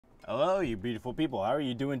Hello, you beautiful people. How are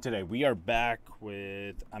you doing today? We are back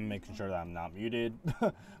with... I'm making sure that I'm not muted.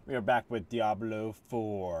 We are back with Diablo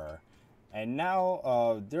 4. And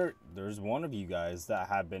now, there's one of you guys that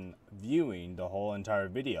have been viewing the whole entire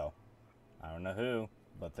video. I don't know who,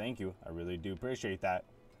 but thank you. I really do appreciate that.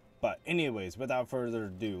 But anyways, without further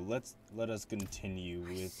ado, let us continue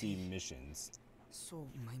with the missions. So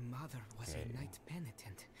my mother was a knight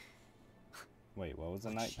penitent. Wait, what was a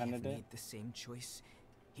Would knight she have penitent? made the same choice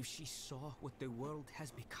if she saw what the world has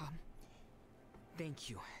become? Thank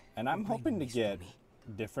you. And for I'm hoping to bringing this get me.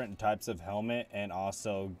 different types of helmet and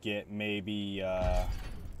also get maybe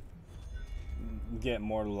get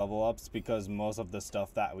more level ups, because most of the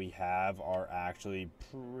stuff that we have are actually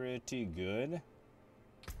pretty good.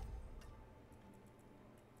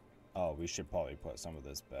 Oh, we should probably put some of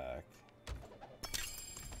this back.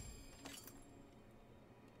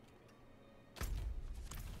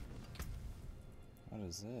 What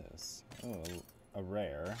is this? Oh, a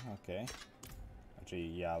rare. Okay. Actually,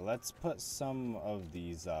 yeah, let's put some of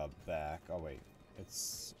these back. Oh, wait.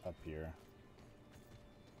 It's up here.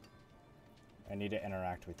 I need to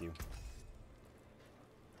interact with you.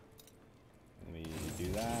 Let me do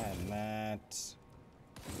that and that.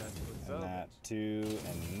 And that too,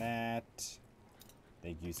 and that.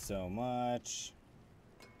 Thank you so much.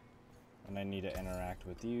 And I need to interact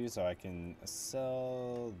with you so I can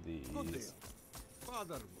sell these.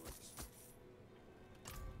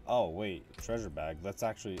 Oh wait, treasure bag. Let's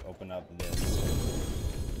actually open up this.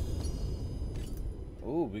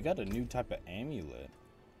 Ooh, we got a new type of amulet.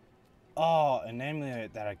 Oh, an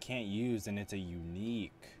amulet that I can't use, and it's a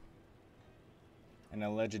unique. And a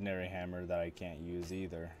legendary hammer that I can't use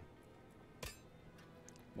either.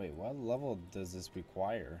 Wait, what level does this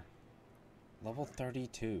require? Level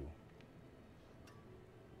 32.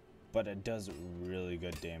 But it does really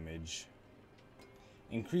good damage.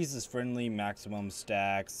 Increases friendly maximum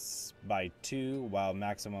stacks by 2, while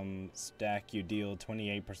maximum stack you deal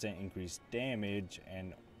 28% increased damage,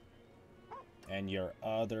 and your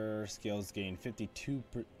other skills gain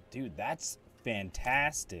 52%. Dude, that's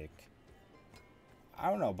fantastic. I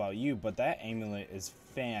don't know about you, but that amulet is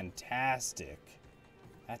fantastic.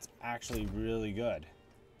 That's actually really good.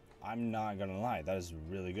 I'm not gonna lie, that is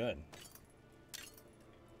really good.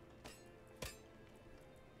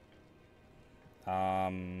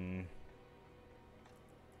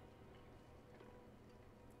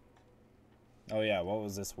 Oh yeah, what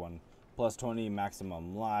was this one? Plus 20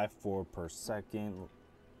 maximum life, 4 per second.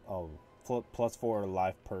 Oh, plus 4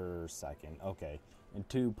 life per second. Okay. And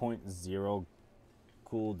 2.0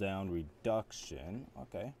 cooldown reduction.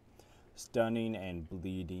 Okay. Stunning and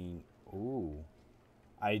bleeding. Ooh.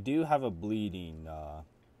 I do have a bleeding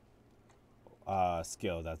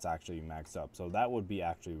skill that's actually maxed up, so that would be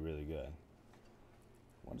actually really good.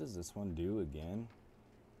 What does this one do again?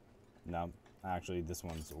 No, actually this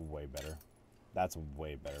one's way better. That's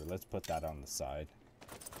way better. Let's put that on the side.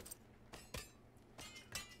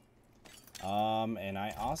 And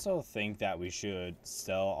I also think that we should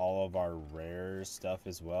sell all of our rare stuff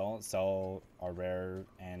as well. Sell our rare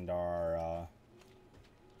and our,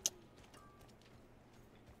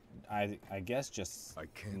 I guess just I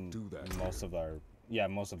can't do that. most of our, yeah,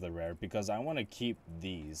 most of the rare, because I want to keep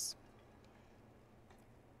these.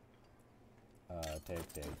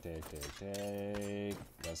 Take.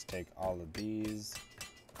 Let's take all of these.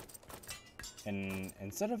 And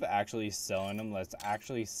instead of actually selling them, let's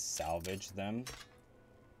actually salvage them.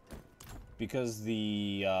 Because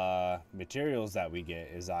the materials that we get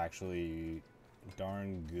is actually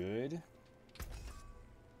darn good.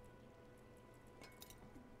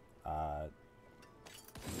 You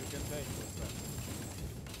can take this back.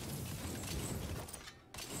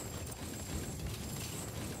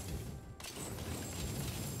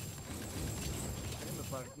 Came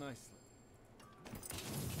apart nicely.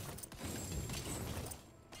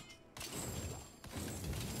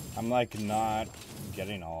 I'm like not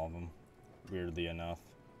getting all of them, weirdly enough.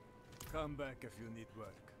 Come back if you need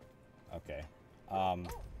work. Okay.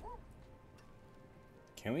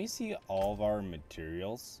 Can we see all of our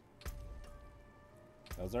materials?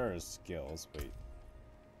 Those are our skills. Wait.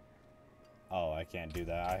 Oh, I can't do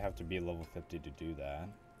that. I have to be level 50 to do that.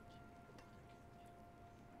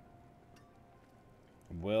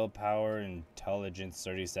 Willpower, intelligence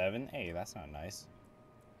 37. Hey, that's not nice.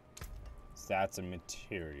 Stats and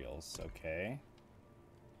materials. Okay.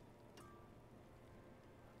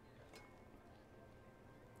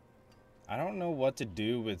 I don't know what to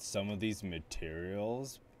do with some of these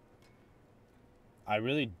materials. I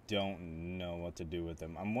really don't know what to do with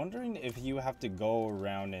them. I'm wondering if you have to go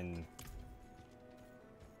around and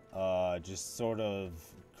just sort of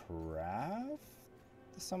craft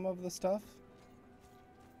some of the stuff?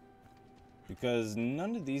 Because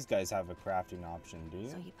none of these guys have a crafting option, do you?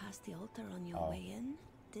 So you passed the altar on your way in?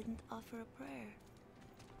 Didn't offer a prayer?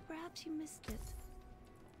 Perhaps you missed it.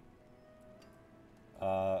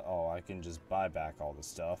 Oh, I can just buy back all the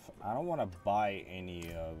stuff. I don't want to buy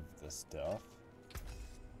any of the stuff.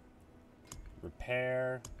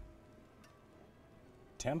 Repair.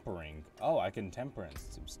 Tempering. Oh, I can temperance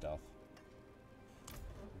some stuff.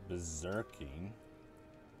 Berserking.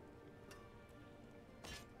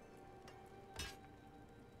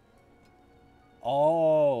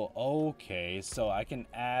 Oh, okay. So I can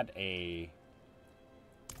add a...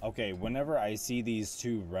 Okay, whenever I see these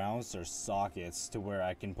two rounds or sockets to where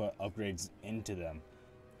I can put upgrades into them.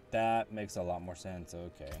 That makes a lot more sense.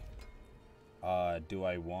 Okay. Do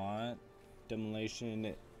I want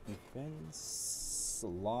demolition, defense,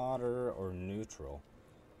 slaughter, or neutral?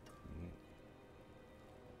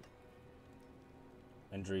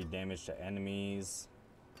 Injury damage to enemies.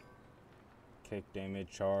 Kick damage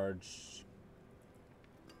charge.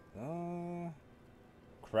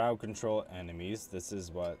 Crowd control enemies. This is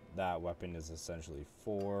what that weapon is essentially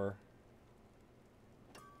for.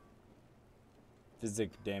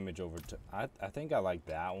 Physic damage over to... I think I like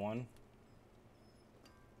that one.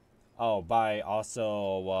 Oh, by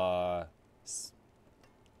also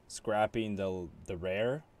scrapping the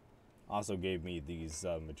rare also gave me these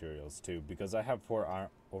materials too, because I have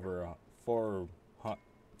over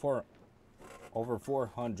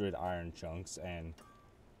 400 iron chunks and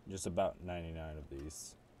just about 99 of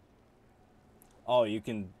these. Oh, you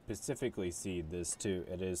can specifically see this too.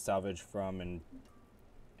 It is salvaged from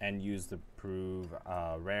and used to prove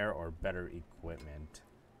rare or better equipment.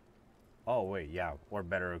 Oh wait, yeah, or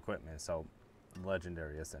better equipment, so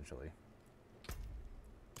legendary essentially.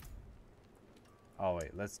 Oh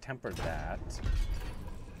wait, let's temper that.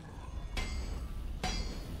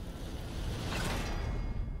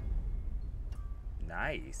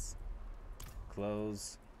 Nice.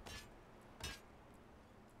 Close.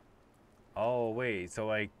 Oh wait, so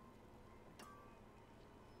like...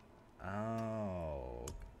 Oh,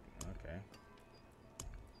 okay.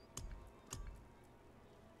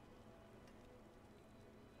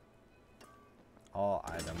 All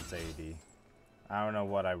items 80. I don't know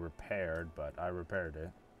what I repaired, but I repaired it.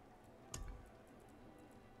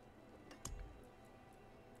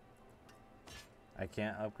 I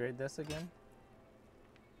can't upgrade this again?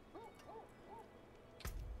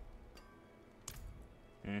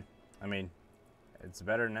 I mean, it's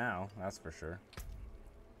better now, that's for sure.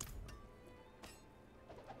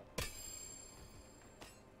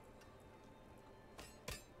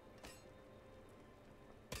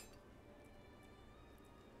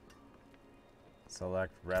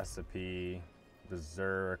 Select recipe,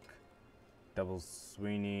 berserk, double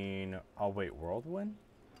swinging. Oh wait, whirlwind?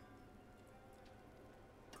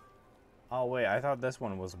 Oh wait, I thought this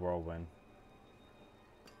one was whirlwind.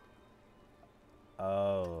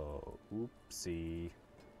 Oh, oopsie.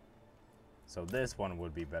 So this one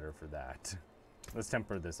would be better for that. Let's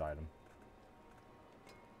temper this item.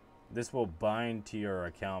 This will bind to your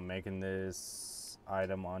account, making this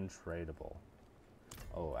item untradeable.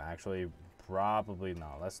 Oh, actually, probably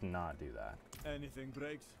not. Let's not do that. Anything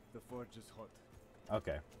breaks, the forge is hot.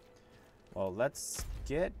 Okay. Well, let's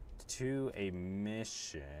get to a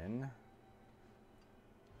mission.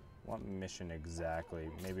 What mission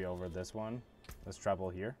exactly? Maybe over this one? Let's travel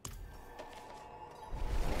here.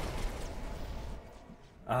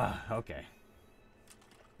 Okay.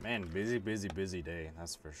 Man, busy day,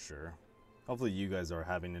 that's for sure. Hopefully you guys are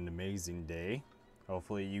having an amazing day.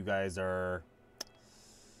 Hopefully you guys are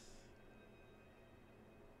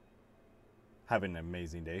having an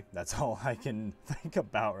amazing day. That's all I can think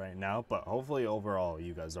about right now, but hopefully overall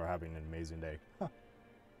you guys are having an amazing day. Huh.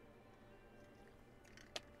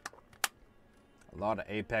 A lot of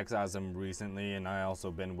Apex as of recently, and I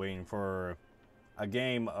also been waiting for a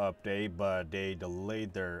game update, but they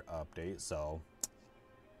delayed their update, so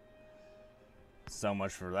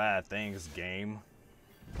much for that. Thanks, game.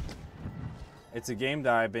 It's a game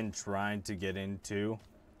that I've been trying to get into,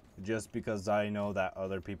 just because I know that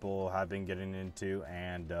other people have been getting into,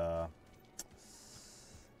 and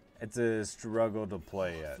it's a struggle to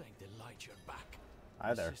play it. Thank the light you're back.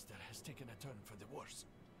 Hi there. The sister has taken a turn for the worse.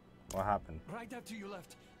 What happened? Right after you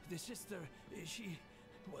left, the sister,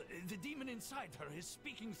 well, the demon inside her is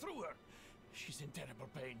speaking through her. She's in terrible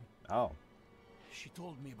pain. Oh. She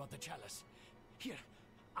told me about the chalice. Here,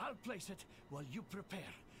 I'll place it while you prepare.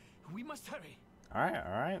 We must hurry.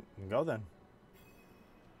 Alright, go then.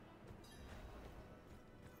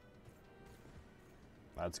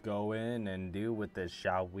 Let's go in and deal with this,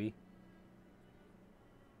 shall we?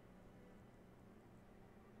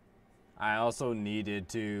 I also needed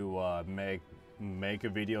to make a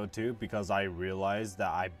video too, because I realized that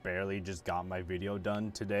I barely just got my video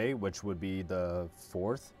done today, which would be the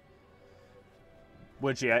 4th.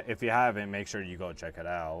 Which, yeah, if you haven't, make sure you go check it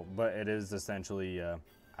out. But it is essentially a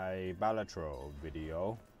Balatro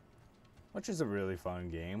video, which is a really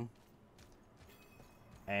fun game.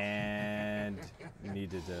 And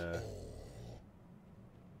needed to...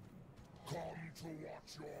 Come to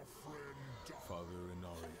watch your friend die. Father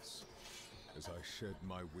Inarius, as I shed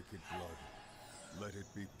my wicked blood, let it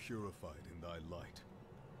be purified in thy light.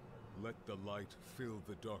 Let the light fill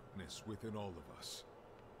the darkness within all of us.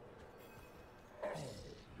 Oh,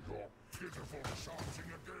 your pitiful shouting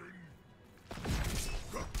again.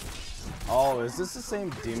 Oh, is this the same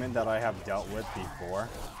demon that I have dealt with before?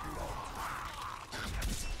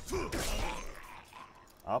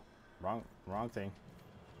 Oh, wrong thing.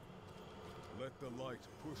 Let the light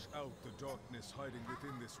push out the darkness hiding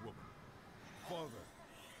within this woman. Father,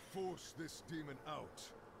 force this demon out.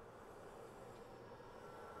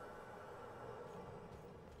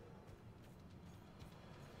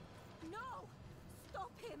 No!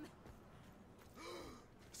 Stop him!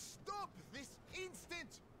 Stop this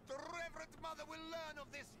instant! The Reverend Mother will learn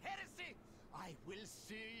of this heresy! I will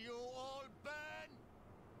see you all burn!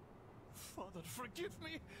 Father, forgive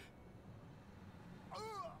me.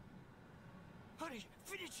 Hurry,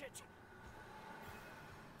 finish it.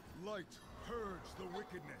 Light, purge the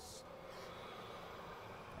wickedness.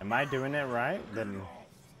 Am I doing it right? Then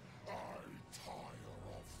I tire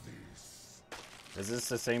of this. is this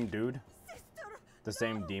the same dude? Sister! The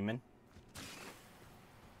same demon?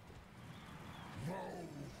 No!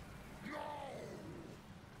 No!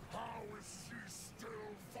 How is she still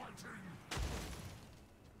fighting?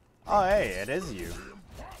 Oh, hey, it is you.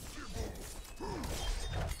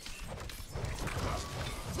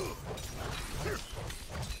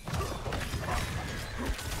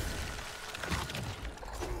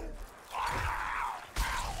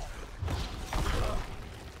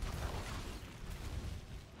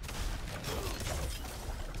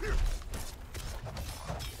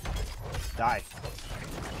 Die.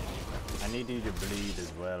 I need you to bleed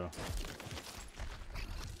as well.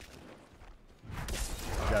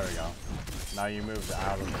 There we go. Now you moved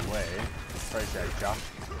out of the way. Appreciate ya.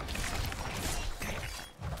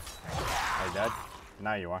 Are you dead?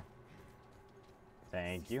 Now you are.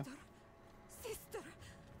 Thank you. Sister,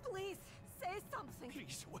 please say something.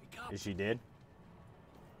 Please wake up. Is she dead?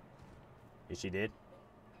 Is she dead?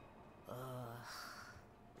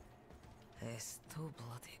 It's too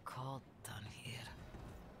bloody cold down here.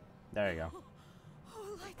 There you go.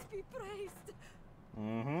 Oh, light be praised.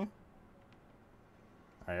 Mm-hmm.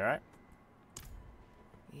 Are you alright?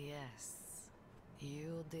 Yes,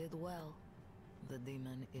 you did well. The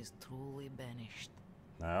demon is truly banished.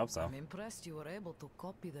 I hope so. I'm impressed you were able to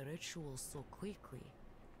copy the ritual so quickly.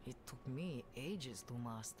 It took me ages to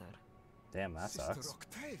master. Damn, that Sister sucks.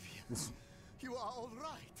 Octavia, you are all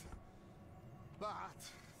right. But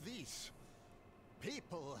these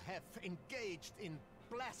people have engaged in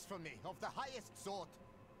blasphemy of the highest sort.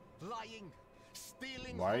 Lying,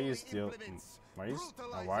 stealing Why are you holy still? implements, Why are you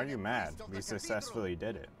brutalizing a mad? priest of We the successfully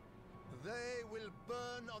did it. cathedral. They will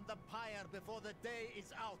burn on the pyre before the day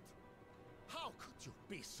is out. How could you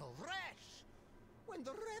be so rash? When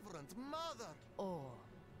the Reverend Mother... Oh,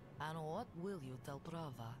 and what will you tell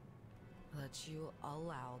Prava? That you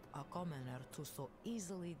allowed a commoner to so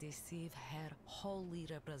easily deceive her holy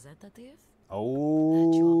representative?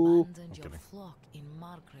 That you Oh. abandoned your flock in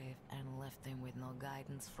Margrave and left them with no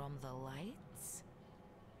guidance from the lights?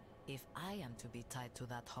 If I am to be tied to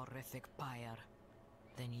that horrific pyre,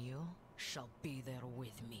 then you shall be there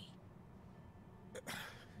with me.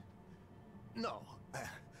 No.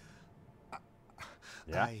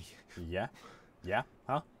 Yeah. Yeah. Yeah.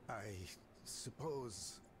 Huh? I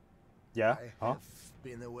suppose Yeah. I Huh? have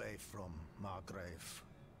been away from Margrave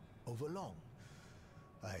overlong.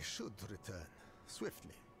 I should return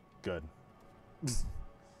swiftly. Good.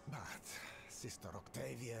 But, Sister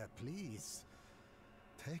Octavia, please,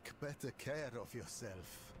 take better care of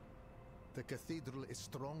yourself. The cathedral is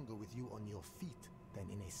stronger with you on your feet than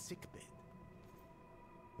in a sickbed.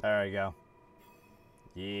 There we go.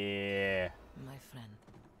 Yeah. My friend,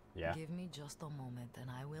 Yeah. give me just a moment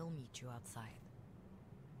and I will meet you outside.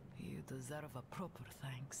 You deserve a proper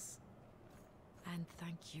thanks. And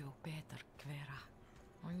thank you, Peter Quera.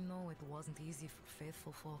 I know it wasn't easy for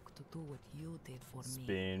faithful folk to do what you did for me.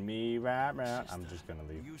 Spin me right round. I'm Sister, just gonna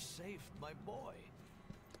leave. You saved my boy.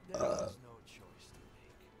 There was no choice to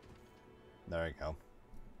make. There we go.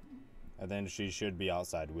 And then she should be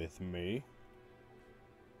outside with me.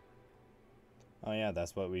 Oh yeah,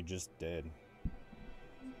 that's what we just did.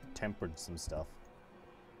 Tempered some stuff.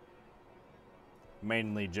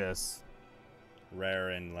 Mainly just rare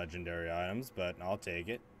and legendary items, but I'll take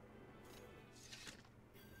it.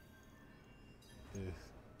 Ugh.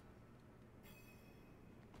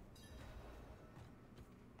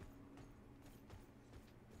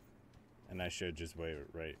 And I should just wait,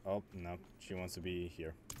 right? Oh, no, she wants to be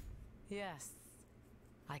here. Yes.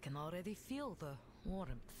 I can already feel the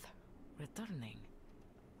warmth returning.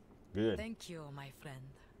 Good. Thank you, my friend.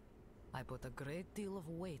 I put a great deal of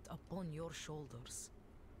weight upon your shoulders.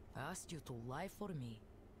 I asked you to lie for me,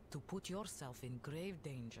 to put yourself in grave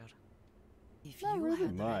danger. If Not you really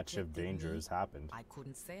had much of rejected danger me, has happened. I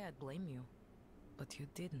couldn't say I'd blame you. But you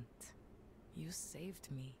didn't. You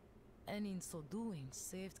saved me. And in so doing,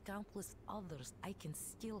 saved countless others I can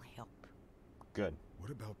still help. Good.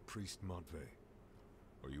 What about Priest Montvey?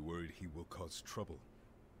 Are you worried he will cause trouble?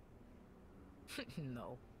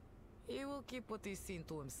 No. He will keep what he's seen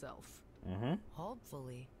to himself. Mm-hmm.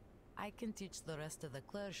 Hopefully, I can teach the rest of the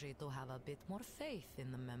clergy to have a bit more faith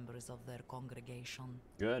in the members of their congregation.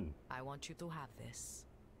 Good. I want you to have this.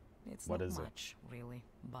 It's What not is it? much, really,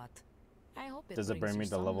 but I hope it Does it brings bring me you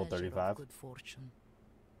to some level measure of 35? good fortune.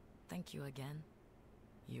 Thank you again.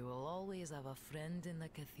 You will always have a friend in the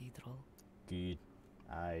cathedral. Good.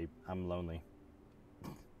 I'm lonely.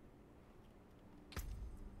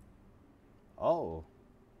 Oh.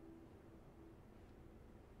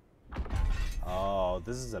 Oh,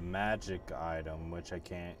 this is a magic item which I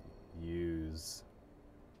can't use.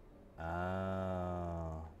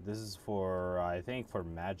 This is for, I think, for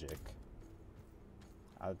magic.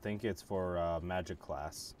 I think it's for magic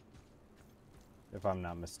class, if I'm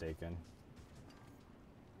not mistaken.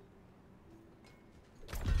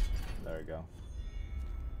 There we go.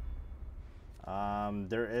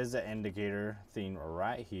 There is an indicator thing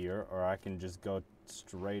right here, or I can just go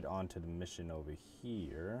straight onto the mission over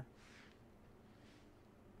here.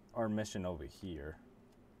 Or mission over here.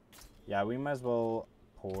 Yeah, we might as well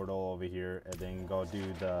portal over here and then go do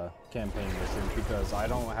the campaign mission, because I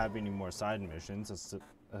don't have any more side missions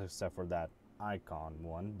except for that icon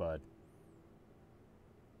one, but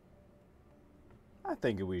I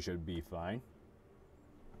think we should be fine.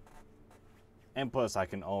 And plus, I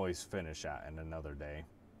can always finish that in another day.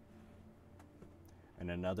 In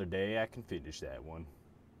another day, I can finish that one.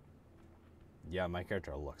 Yeah, my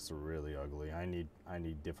character looks really ugly. I need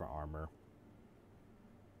different armor.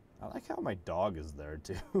 I like how my dog is there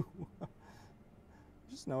too.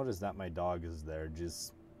 Just noticed that my dog is there.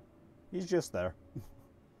 He's just there.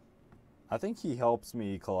 I think he helps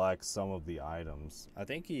me collect some of the items. I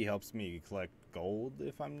think he helps me collect gold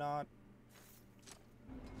if I'm not.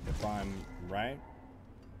 If I'm right?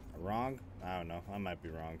 Wrong? I don't know. I might be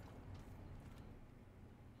wrong.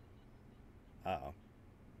 Uh-oh.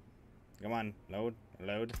 Come on. Load.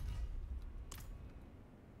 Load.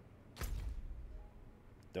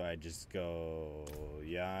 Do I just go...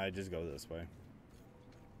 Yeah, I just go this way.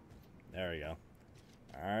 There we go.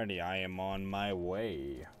 Alrighty, I am on my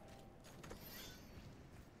way.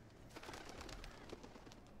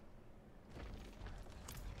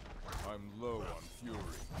 I'm low on fury.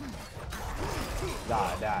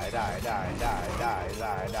 Die, die, die, die, die, die,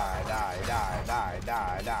 die, die, die, die, die,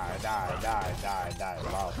 die, die, die, die, die, die.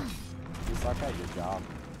 Wow. You suck at your job.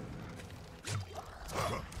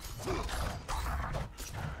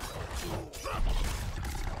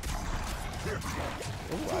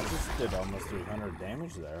 Ooh, I just did almost 300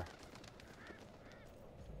 damage there.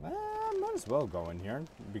 Might as well go in here,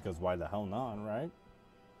 because why the hell not, right?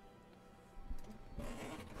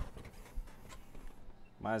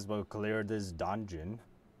 Might as well clear this dungeon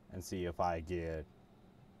and see if I get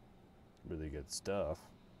really good stuff.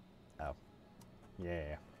 Oh.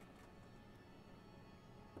 Yeah.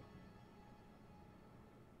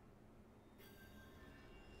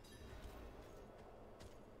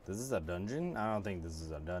 This is a dungeon? I don't think this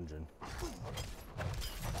is a dungeon.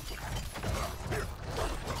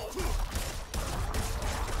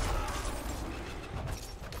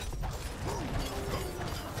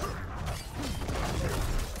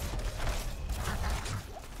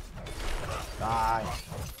 Die.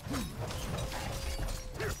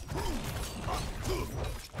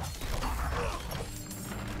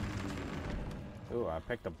 Ooh, I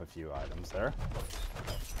picked up a few items there.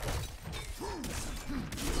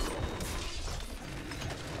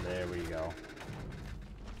 There we go.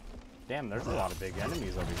 Damn, there's a lot of big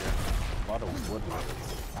enemies over here. A lot of woodlands,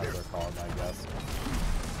 as they're called, I guess.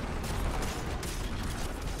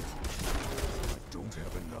 don't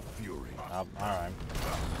have enough fury. Alright.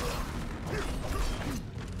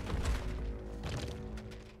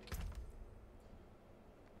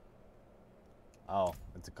 Oh,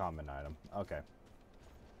 it's a common item. Okay.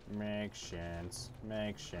 Makes sense.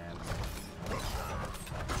 Makes sense.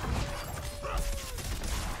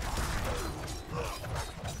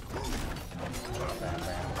 Bam,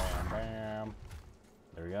 bam, bam, bam.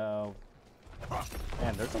 There we go.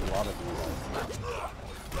 Man, there's a lot of you guys.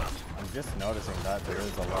 I'm just noticing that there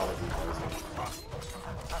is a lot of you guys.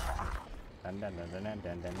 Dun dun dun dun dun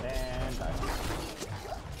dun dun dun.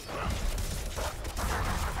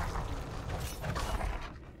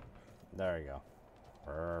 There we go.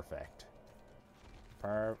 Perfect.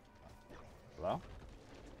 Hello?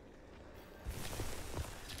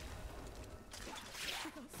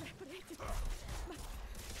 We got separated.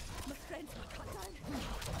 My friends were cut down.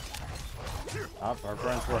 Oh, our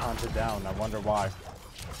friends were hunted down. I wonder why.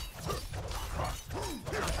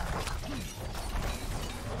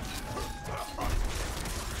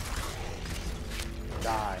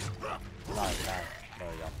 Die. Die, die. There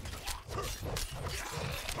we go.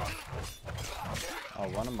 Oh,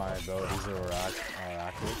 one of my abilities are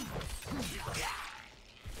active.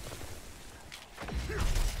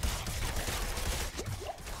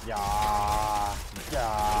 Yeah.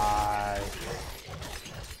 Die.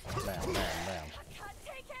 Bam, bam, bam. Can't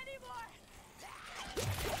take any more.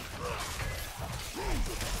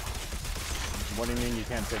 What do you mean you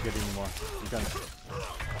can't take it anymore? You can.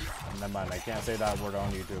 Never mind, I can't say that word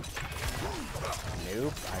on YouTube.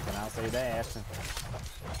 Nope, I cannot say that.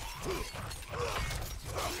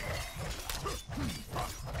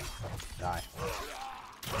 Die.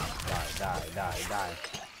 Die, die, die, die.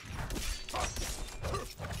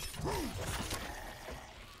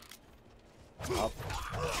 Up.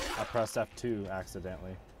 I pressed F2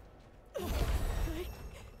 accidentally.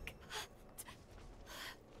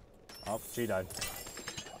 Oh, she died.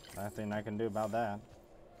 Nothing I can do about that.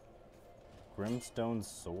 Grimstone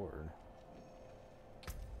sword.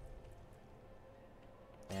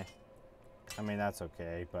 Eh. I mean, that's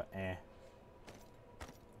okay, but eh.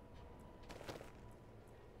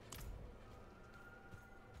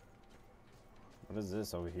 What is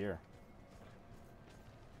this over here?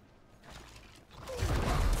 I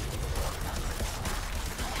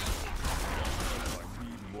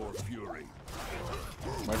need more fury.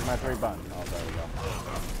 Where's my 3 button? Oh, there we go.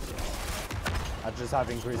 I just have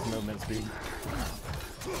increased movement speed.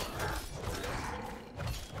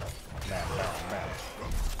 Bam, bam, bam.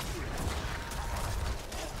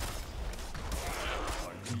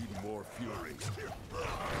 I need more fury.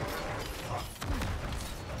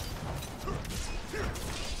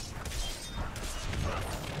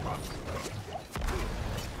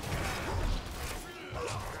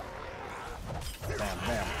 Bam,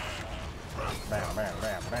 bam. Bam, bam,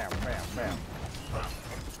 bam, bam, bam, bam.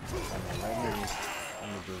 Let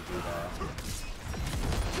me do that.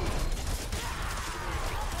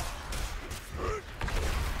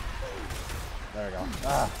 There we go.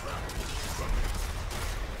 Ah!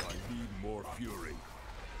 I need more fury.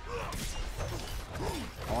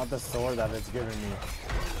 I want the sword that it's giving me.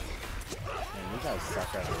 Man, you guys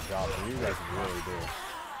suck at your job. You guys really do.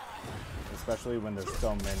 Especially when there's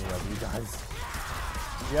so many of you guys.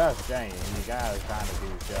 Just saying, you guys kind of do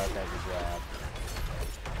suck at your job.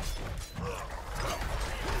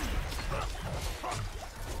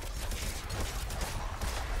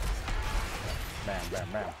 Bam, bam,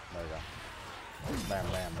 bam. There we go. Bam,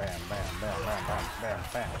 bam, bam, bam, bam, bam, bam, bam,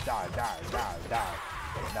 bam. Die, die, die, die.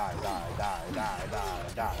 Die, die, die, die, die,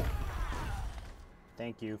 die.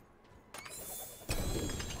 Thank you.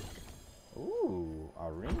 Ooh,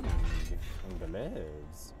 a ring in the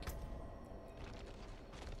legs.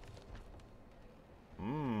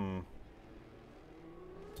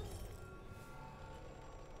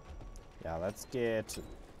 Yeah, let's get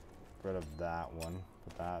rid of that one.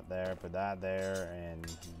 Put that there, and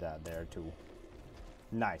that there too.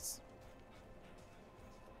 Nice.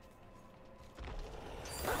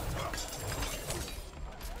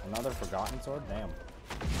 Another forgotten sword? Damn.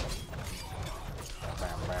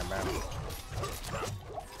 Bam, bam, bam.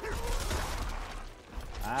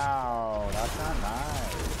 Ow, that's not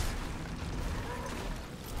nice.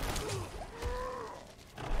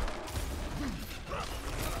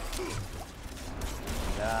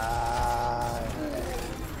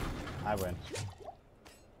 I win.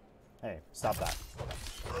 Hey, stop that.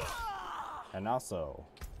 And also,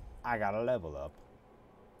 I got a level up.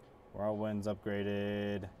 Whirlwind's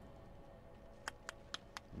upgraded.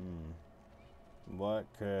 What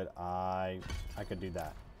could I could do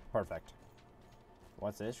that. Perfect.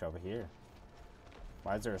 What's this over here?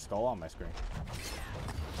 Why is there a skull on my screen?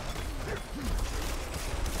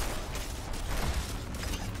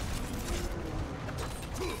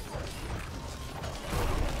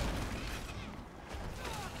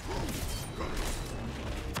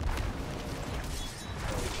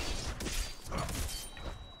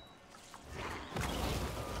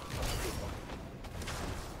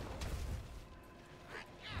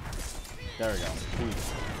 There we go. Jeez.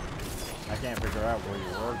 I can't figure out where you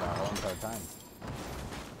were the whole entire time.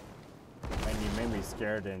 And you made me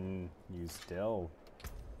scared, and you still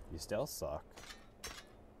suck.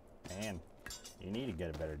 Man, you need to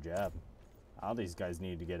get a better job. All these guys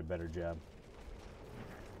need to get a better job.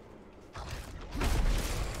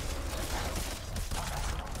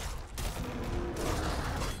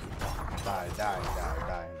 Die, die, die,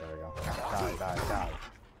 die. There we go. Die, die, die.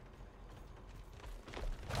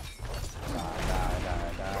 Die, die,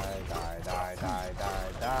 die, die, die, die,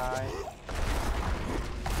 die, die.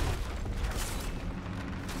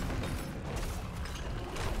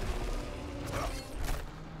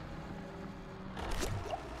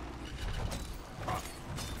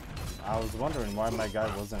 I was wondering why my guy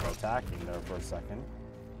wasn't attacking there for a second.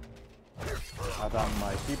 I thought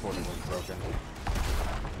my keyboard was broken.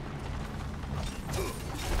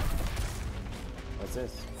 What's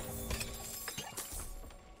this?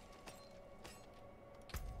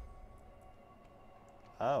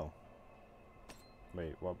 Oh.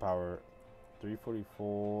 Wait, what power?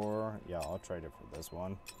 344. Yeah, I'll trade it for this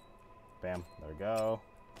one. Bam, there we go.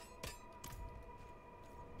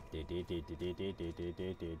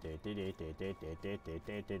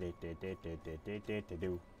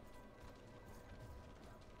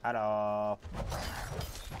 Hello.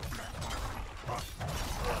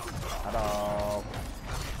 Hello.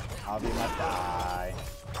 All of you must die.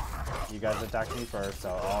 You guys attacked me first, so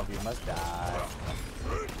all of you must die.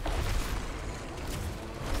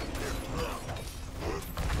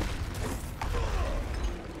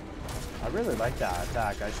 I really like that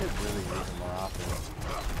attack. I should really use it more often.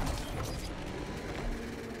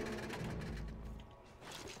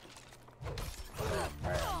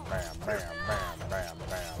 Bam, bam, bam, bam, bam,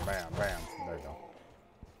 bam, bam, bam. There you go.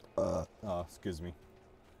 Oh, excuse me.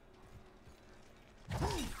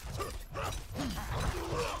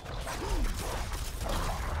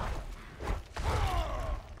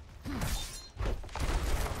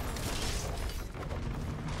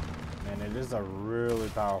 And it is a really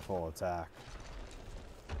powerful attack.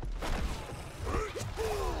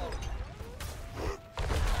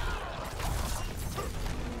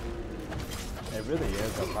 It really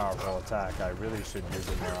is a powerful attack. I really should use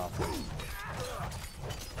it more often.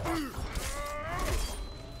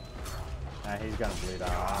 Nah, he's gonna bleed out.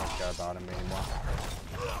 I don't care about him anymore.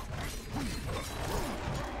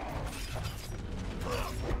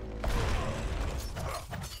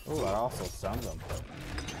 Ooh, that also stuns him.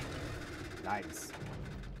 Nice.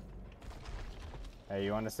 Hey,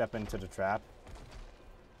 you want to step into the trap?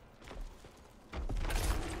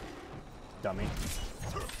 Dummy.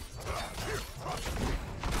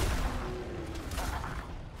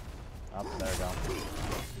 Up, there we go.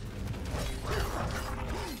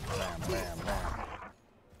 Bam, bam, bam.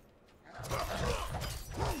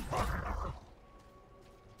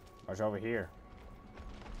 Watch over here.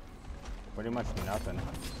 Pretty much nothing. Bam,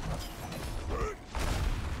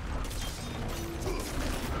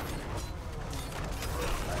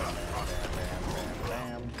 bam, bam, bam,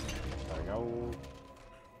 bam. There we go.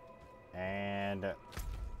 And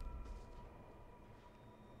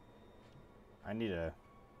I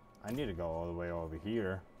need to go all the way over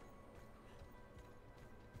here.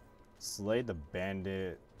 Slay the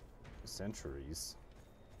bandit sentries.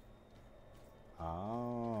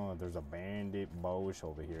 Oh, there's a bandit bush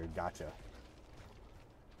over here. Gotcha.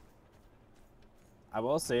 I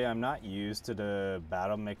will say I'm not used to the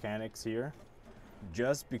battle mechanics here,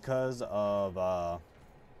 just because of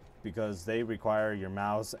because they require your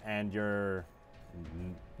mouse and your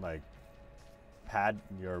like pad,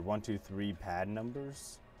 your 1, 2, 3 pad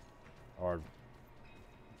numbers, or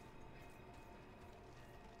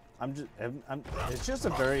it's just a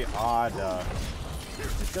very odd button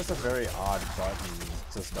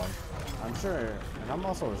system. I'm sure, and I'm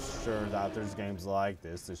also sure that there's games like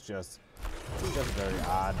this. It's just very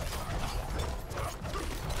odd.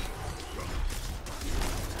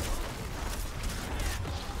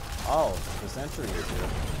 Oh, the sentry is here.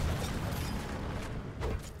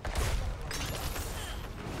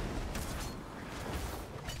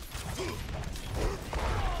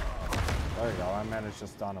 There you go, I managed to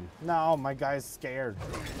stun him. No, my guy's scared.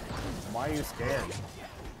 Why are you scared?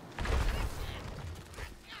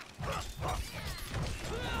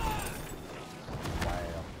 Why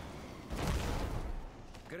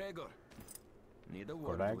Gregor, need a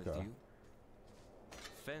word with you.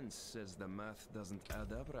 Fence says the math doesn't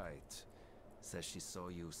add up right. Says she saw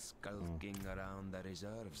you skulking around the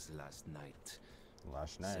reserves last night.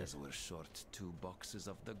 Says we're short 2 boxes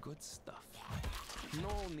of the good stuff.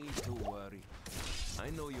 No need to worry. I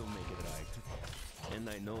know you'll make it right. And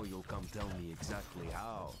I know you'll come tell me exactly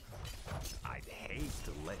how. I'd hate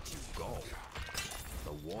to let you go.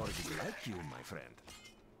 The wargs like you, my friend.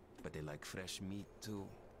 But they like fresh meat too.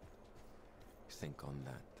 Think on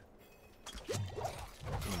that.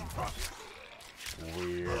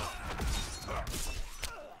 Weird.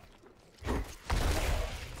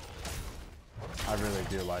 I really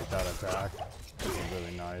do like that attack. This is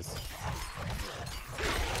really nice.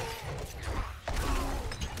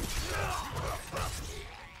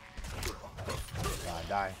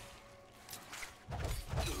 Die.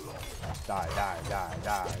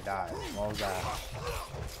 Die. What was that?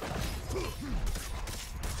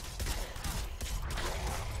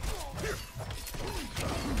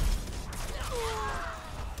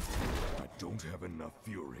 I don't have enough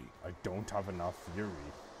fury. I don't have enough fury.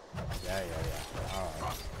 Yeah.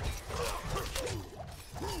 Alright.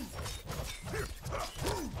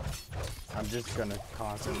 I'm just gonna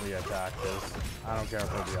constantly attack this. I don't care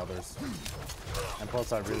for the others. And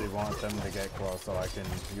plus I really want them to get close so I can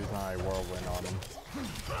use my whirlwind on them.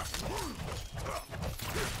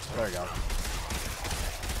 There we go.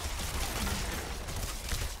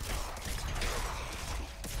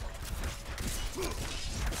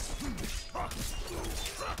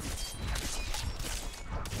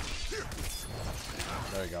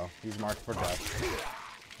 There we go. He's marked for death.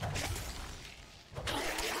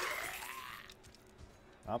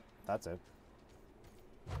 Oh, that's it.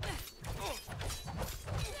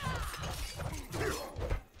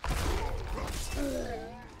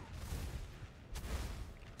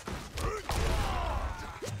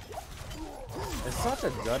 It's such a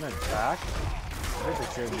good attack. I think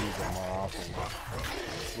I should use it more often,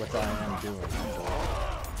 which I am doing.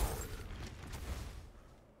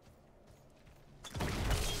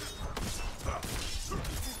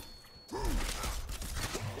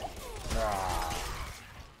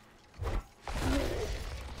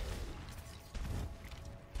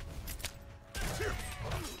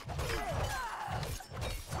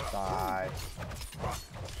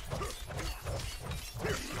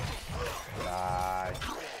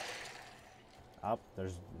 Oh,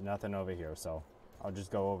 there's nothing over here, so I'll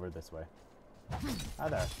just go over this way. Hi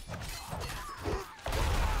there.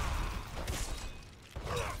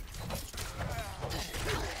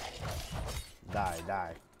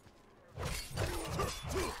 Die.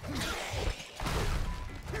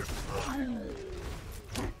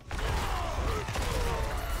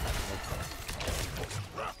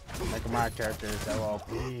 Make my characters LOP.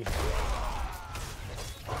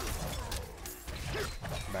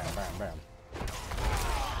 Bam.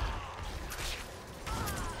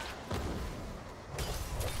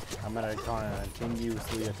 I'm gonna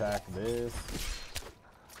continuously attack this.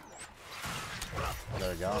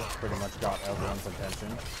 There we go. Pretty much got everyone's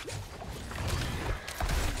attention.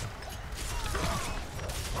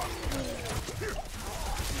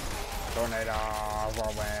 Tornado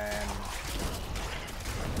whirlwind.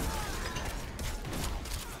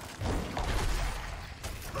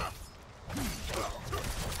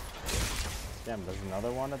 Damn, there's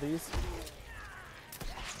another one of these.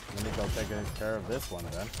 Let me go take care of this one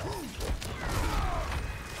then.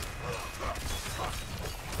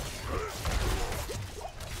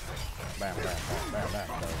 Bam. There we go.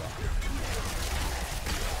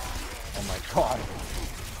 Oh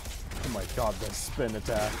my god, the spin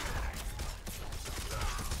attack.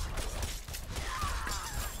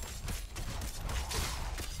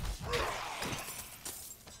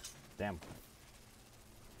 Damn.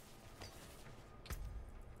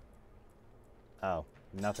 Oh,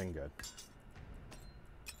 nothing good.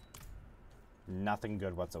 Nothing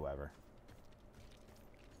good whatsoever.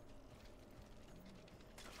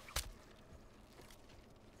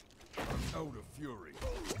 Out of fury.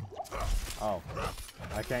 Oh,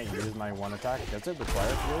 I can't use my one attack. Does it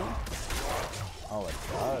require fury? Oh, it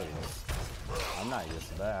does. I'm not used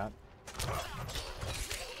to that.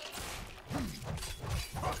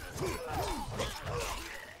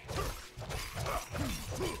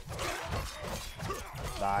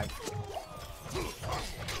 Die.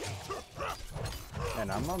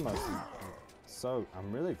 And I'm almost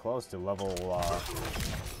I'm really close to level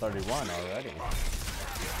 31 already.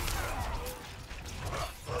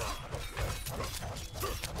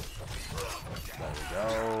 There we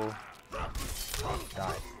go.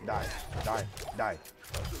 Die.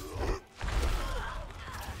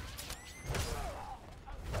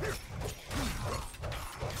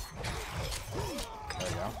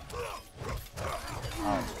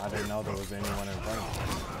 I didn't know there was anyone in front of me.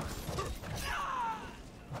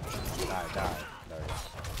 Die. There we go.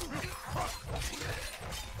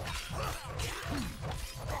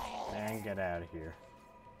 And get out of here.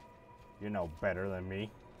 You know better than me.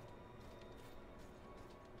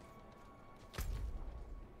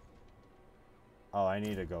 Oh, I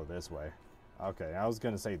need to go this way. Okay, I was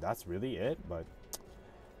gonna say that's really it, but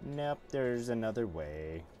nope, there's another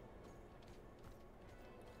way.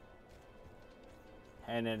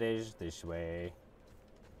 And it is this way.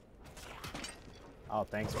 Oh,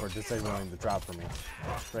 thanks for disabling the drop for me.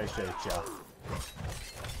 Appreciate ya.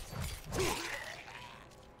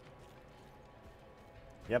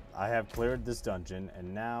 Yep, I have cleared this dungeon,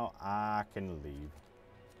 and now I can leave.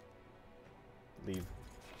 Leave.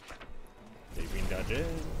 Leaving dungeon.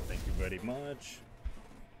 Thank you very much.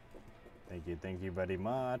 Thank you very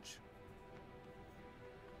much.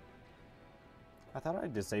 I thought I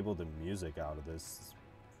disabled the music out of this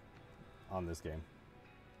on this game.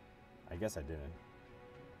 I guess I didn't.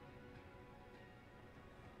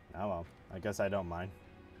 Oh well, I guess I don't mind.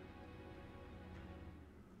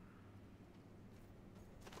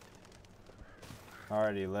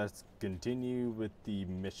 Alrighty, let's continue with the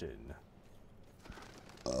mission.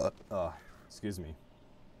 Excuse me.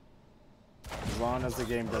 As long as the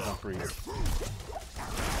game doesn't freeze.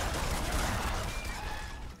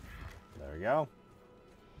 There we go.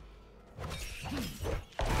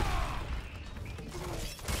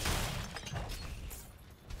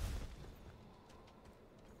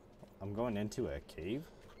 I'm going into a cave?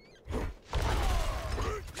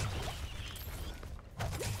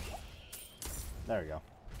 There we go.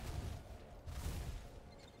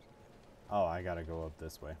 Oh, I gotta go up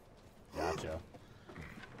this way. Gotcha.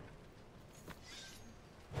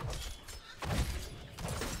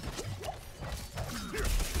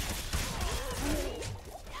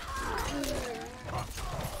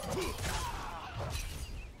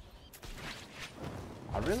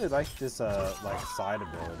 I really like this like side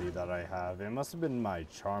ability that I have. It must have been my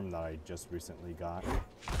charm that I just recently got. Man,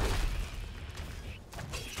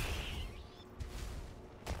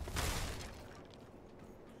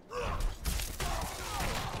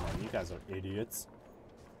 you guys are idiots.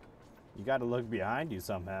 You gotta look behind you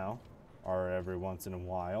somehow, or every once in a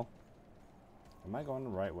while. Am I going the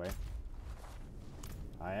right way?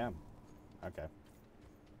 I am. Okay.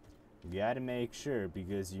 You gotta make sure,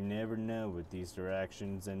 because you never know with these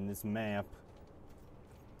directions and this map.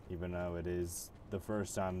 Even though it is the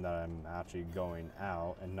first time that I'm actually going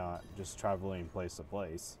out and not just traveling place to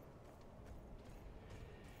place.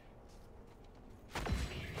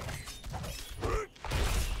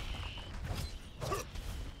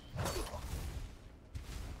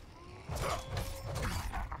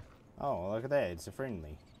 Oh, look at that, it's a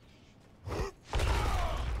friendly.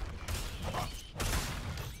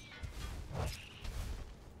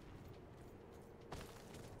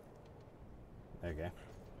 Okay.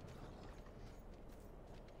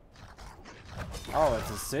 Oh, it's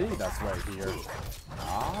a city that's right here.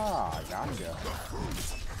 Ah, gotcha.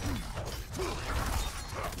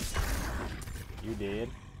 You did.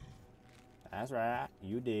 That's right,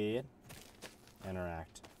 you did.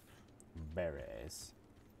 Interact. Berries.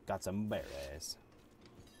 Got some berries.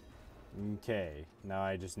 Okay, now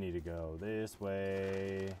I just need to go this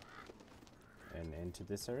way and into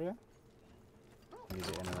this area. Need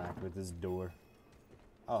to interact with this door.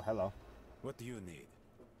 Oh, hello. What do you need?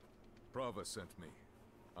 Prava sent me.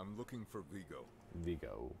 I'm looking for Vigo.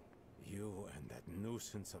 Vigo. You and that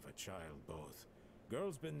nuisance of a child both.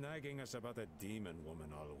 Girl's been nagging us about a demon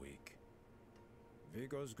woman all week.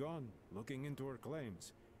 Vigo's gone, looking into her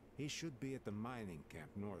claims. He should be at the mining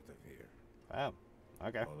camp north of here. Oh,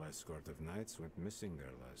 okay. Whole escort of knights went missing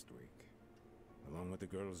there last week, along with the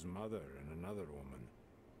girl's mother and another woman.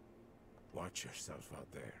 Watch yourself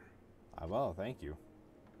out there. I will, thank you.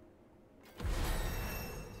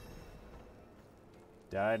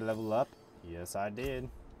 Did I level up? Yes, I did.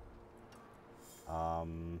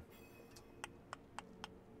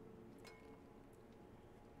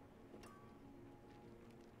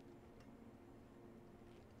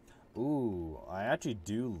 Ooh, I actually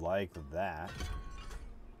do like that.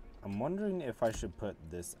 I'm wondering if I should put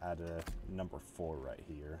this at a number 4 right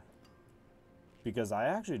here. Because I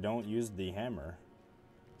actually don't use the hammer,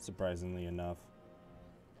 surprisingly enough.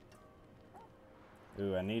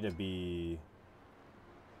 Ooh, I need to be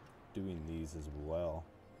doing these as well.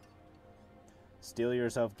 Steal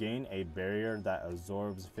yourself, gain a barrier that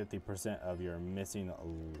absorbs 50% of your missing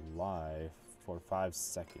life for 5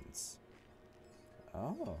 seconds.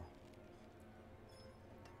 Oh.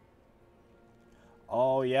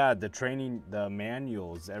 Oh yeah, the training, the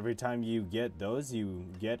manuals. Every time you get those, you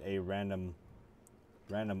get a random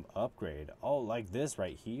upgrade. Oh, like this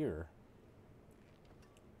right here.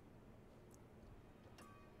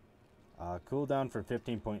 Cooldown for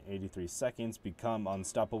 15.83 seconds. Become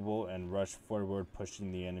unstoppable and rush forward,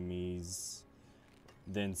 pushing the enemies,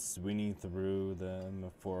 then swinging through them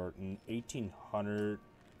for 1800.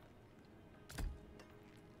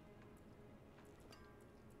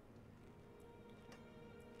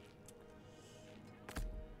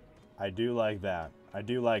 I do like that. I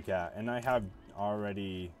do like that. And I have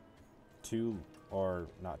already two, or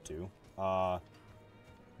not two.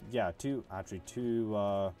 Yeah, two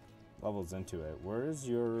levels into it. Where's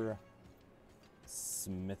your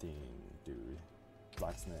smithing dude?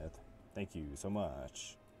 Blacksmith. Thank you so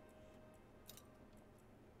much.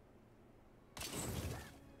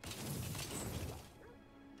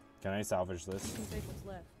 Can I salvage this? You can take what's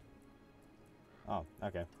left. Oh,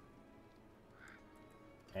 okay.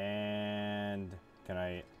 And can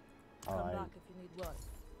I? Come back if you need wood.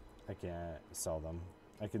 I can't sell them.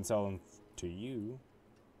 I can sell them to you.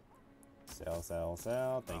 Sell, sell,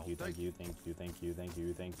 sell. Thank you, thank you, thank you, thank you, thank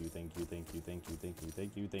you, thank you, thank you, thank you, thank you, thank you,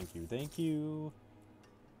 thank you, thank you, thank you.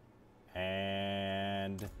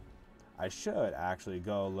 And I should actually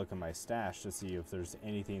go look at my stash to see if there's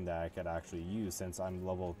anything that I could actually use since I'm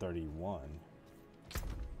level 31.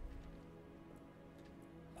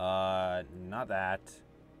 Not that.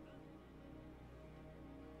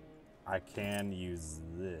 I can use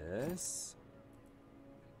this.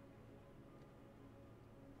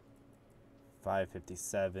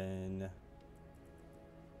 557.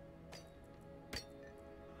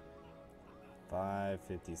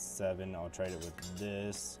 557. I'll trade it with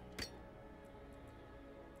this.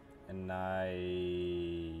 And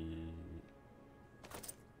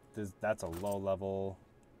that's a low level.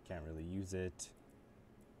 Can't really use it.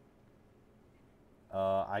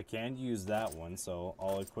 I can use that one, so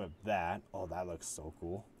I'll equip that. Oh, that looks so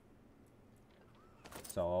cool.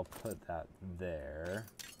 So I'll put that there.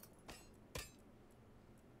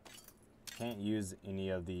 Can't use any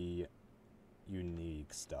of the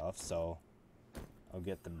unique stuff, so I'll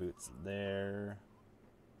get the boots there.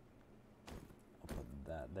 I'll put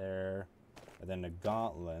that there. And then the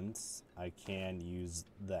gauntlets, I can use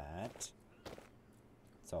that.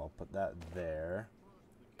 So I'll put that there.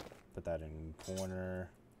 Put that in corner.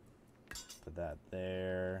 Put that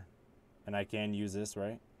there. And I can use this,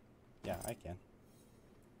 right? Yeah, I can.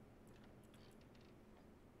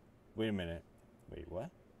 Wait a minute. Wait, what?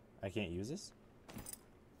 I can't use this?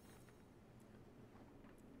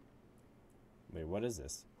 Wait, what is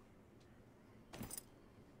this?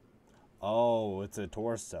 Oh, it's a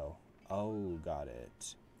torso. Oh, got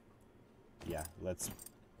it. Yeah, let's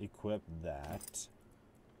equip that.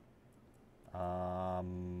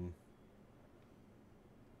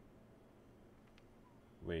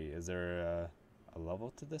 Wait, is there a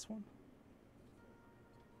level to this one?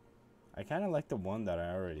 I kind of like the one that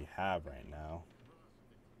I already have right now.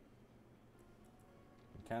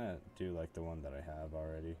 I kind of do like the one that I have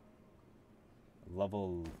already.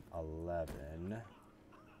 Level 11.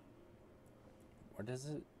 What is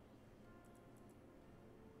it?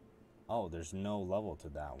 Oh, there's no level to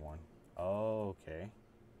that one. Oh, okay.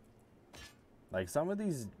 Like, some of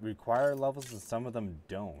these require levels and some of them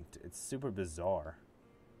don't. It's super bizarre.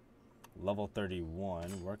 Level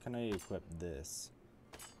 31. Where can I equip this?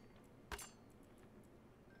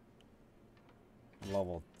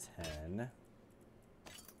 Level 10.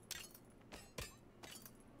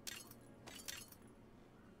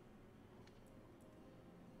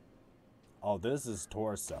 Oh, this is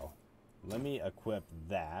torso. Let me equip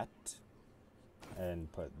that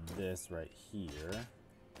and put this right here.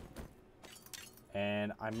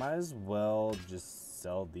 And I might as well just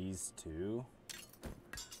sell these two,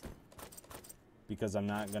 because I'm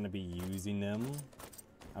not going to be using them.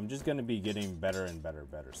 I'm just going to be getting better and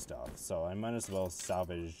better stuff. So I might as well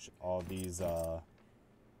salvage all these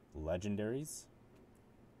legendaries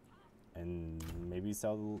and maybe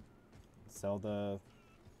sell the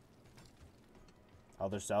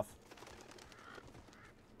other stuff.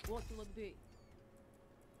 What will it be?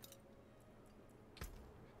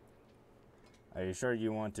 Are you sure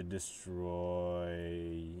you want to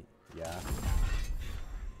destroy? Yeah.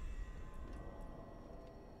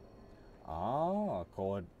 Oh,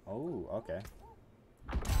 cold. Oh, okay.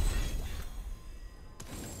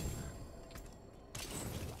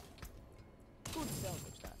 Could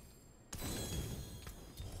salvage that.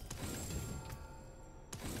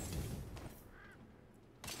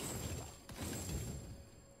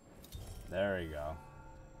 There we go.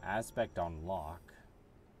 Aspect unlock.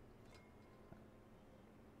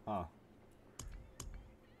 Huh.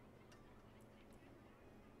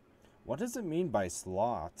 What does it mean by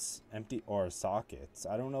slots, empty, or sockets?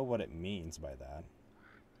 I don't know what it means by that.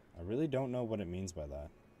 I really don't know what it means by that.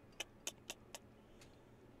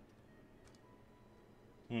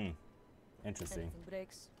 Interesting. Anything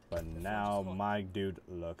breaks, But now my dude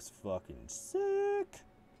looks fucking sick.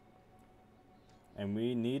 And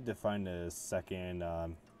we need to find a second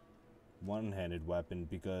one-handed weapon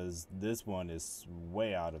because this one is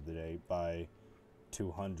way out of the date by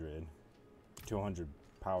 200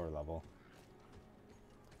 power level.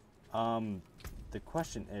 The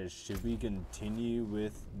question is, should we continue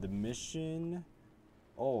with the mission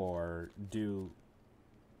or do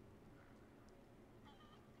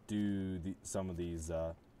some of these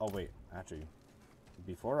oh wait, actually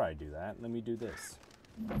before I do that, let me do this.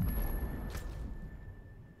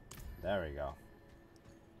 There we go.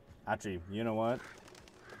 Actually, you know what?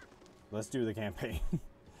 Let's do the campaign.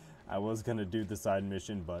 I was gonna do the side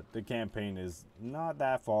mission, but the campaign is not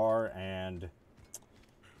that far, and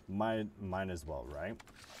might as well, right?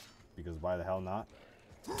 Because why the hell not?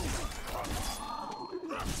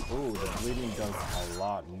 Ooh, the bleeding does a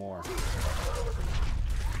lot more.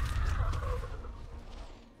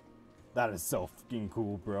 That is so fucking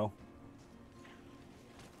cool, bro.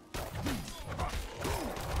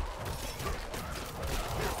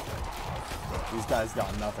 These guys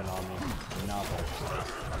got nothing on me. Nothing.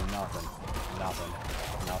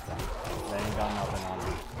 They ain't got nothing on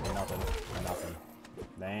me. Nothing.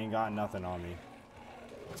 They ain't got nothing on me.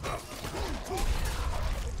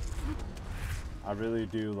 I really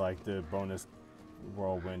do like the bonus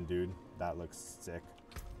whirlwind, dude. That looks sick.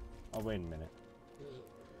 Oh, wait a minute.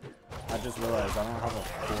 I just realized I don't have a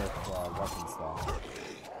fourth weapon slot.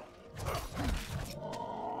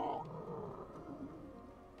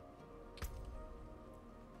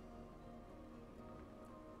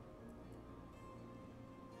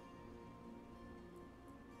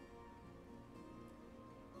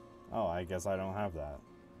 Oh, I guess I don't have that.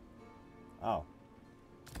 Oh.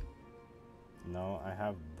 No, I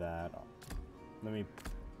have that. Let me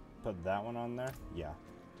put that one on there. Yeah.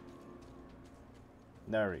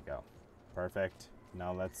 There we go. Perfect.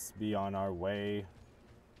 Now let's be on our way.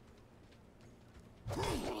 Bam,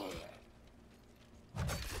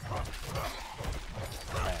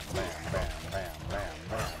 bam, bam, bam, bam,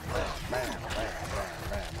 bam, bam, bam, bam,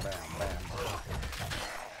 bam, bam, bam.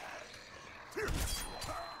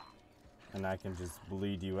 And I can just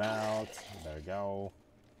bleed you out. There we go.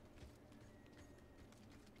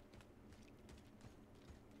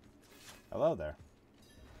 Hello there.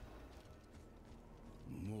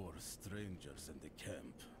 More strangers in the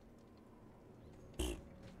camp.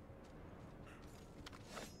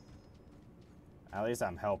 At least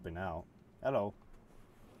I'm helping out. Hello.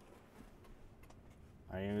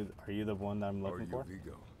 Are you the one that I'm looking for?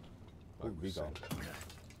 Vigo? Oh, Vigo.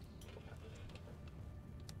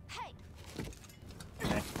 Hey.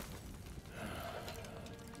 Okay.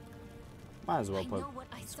 Might as well I put know what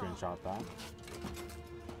I saw. screenshot that.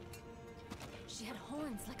 She had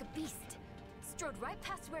horns like a beast. Strode right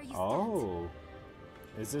past where you stand. Oh.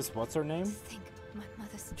 Is this what's her name? To think my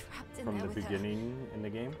mother's trapped in From there the with beginning in the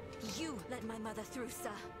game? You let my mother through,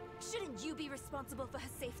 sir. Shouldn't you be responsible for her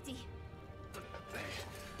safety?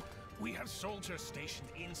 We have soldiers stationed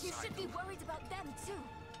inside. You should be worried about them too.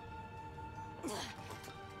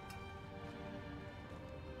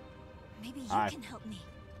 Maybe you can help me.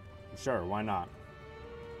 Sure, why not?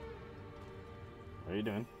 What are you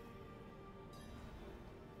doing?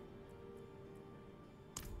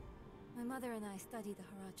 My mother and I studied the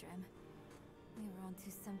Haradrim. We were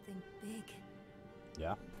onto something big.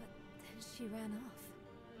 Yeah. But then she ran off.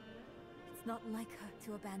 It's not like her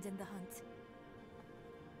to abandon the hunt.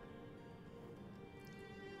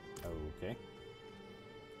 Okay.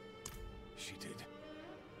 She did.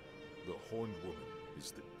 The Horned Woman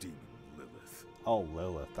is the demon Lilith. Oh,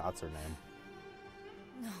 Lilith, that's her name.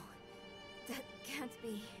 No, that can't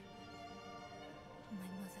be. My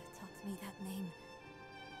mother taught me that name.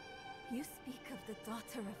 You speak of the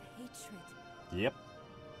daughter of hatred. Yep.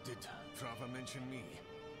 Did Trava mention me?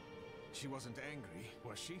 She wasn't angry,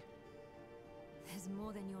 was she? There's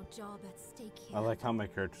more than your job at stake here. I like how my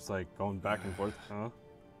character's like going back and forth, huh?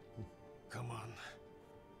 Come on.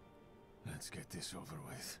 Let's get this over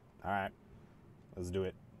with. Alright. Let's do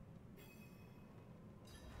it.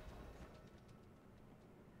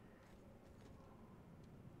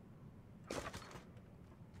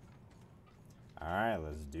 Alright,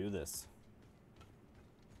 let's do this.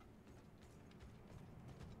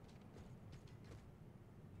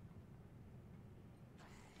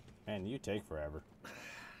 Man, you take forever.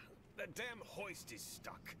 The damn hoist is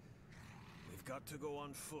stuck. We've got to go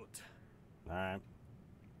on foot. Alright.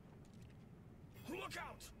 Look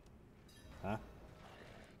out! Huh?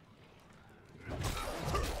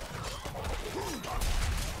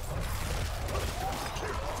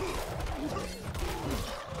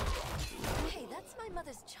 Hey, that's my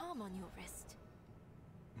mother's charm on your wrist.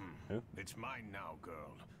 Who? It's mine now,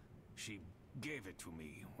 girl. She gave it to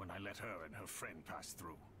me when I let her and her friend pass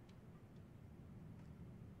through.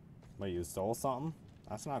 Wait, you stole something?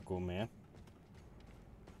 That's not cool, man.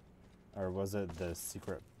 Or was it the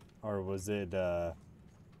secret? Or was it,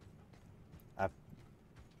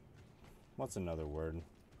 what's another word?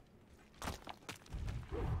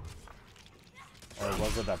 Or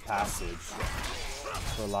was it a passage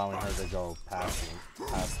for allowing her to go pass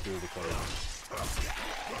through the cave?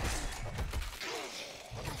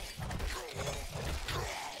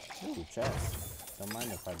 Ooh, chest. Don't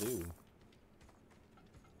mind if I do.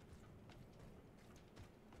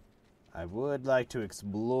 I would like to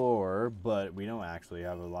explore, but we don't actually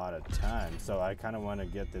have a lot of time, so I kind of want to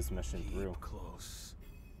get this mission through. Close.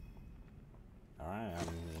 Alright,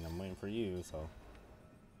 I'm waiting for you, so...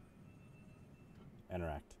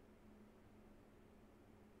 Interact.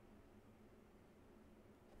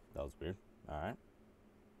 That was weird. Alright.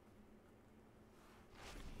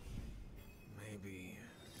 Maybe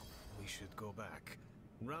we should go back.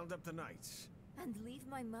 Round up the knights. And leave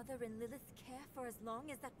my mother in Lilith's care for as long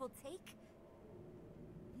as that will take?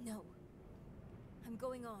 No. I'm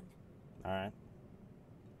going on. Alright.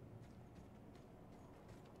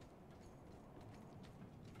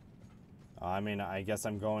 I mean, I guess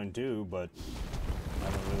I'm going to, but I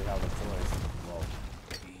don't really have a choice. Well,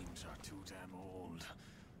 Beams are too damn old.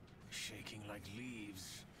 Shaking like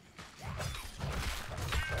leaves.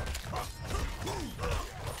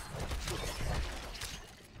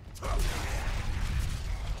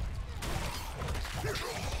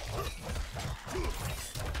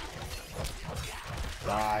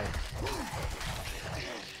 die.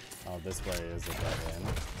 Oh, this way is a dead end.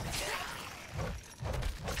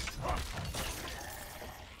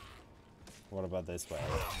 What about this way?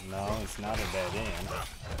 No, it's not a dead end.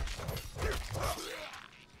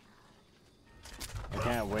 I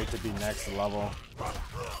can't wait to be next level.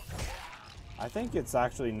 I think it's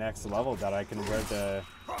actually next level that I can wear the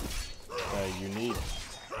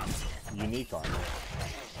unique armor.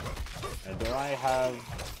 And do I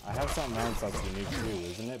have something else that's unique too,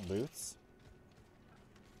 isn't it? Boots?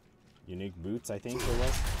 Unique boots, I think it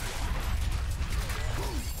was.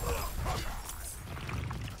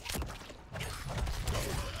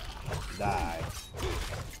 Die.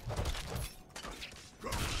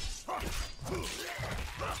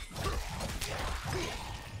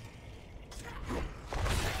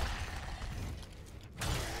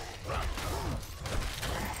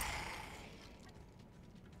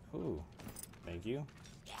 Ooh, thank you.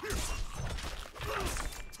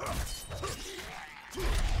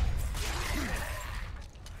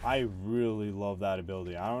 I really love that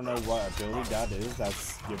ability. I don't know what ability that is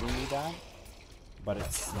that's giving me that, but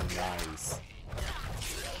it's nice.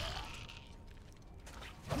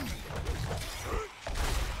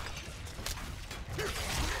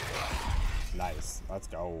 Nice. Let's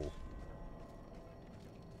go.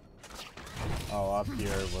 Oh, up here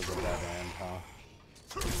was a dead end, huh?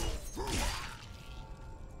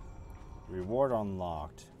 Reward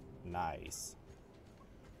unlocked. Nice.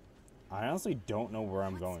 I honestly don't know where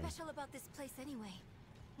I'm going. What's special about this place anyway?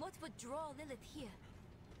 What would draw Lilith here?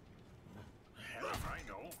 Hell if I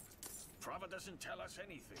know. Prava doesn't tell us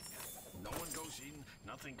anything. No one goes in,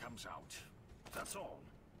 nothing comes out. That's all.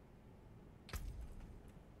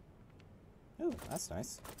 Ooh, that's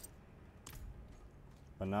nice.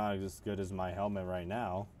 But not as good as my helmet right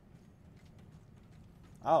now.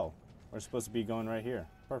 Oh, we're supposed to be going right here.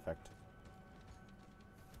 Perfect.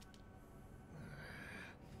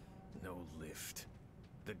 No lift.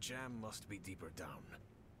 The jam must be deeper down.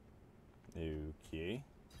 Okay.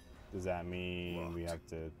 Does that mean we have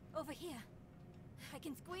to... Over here. I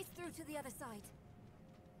can squeeze through to the other side.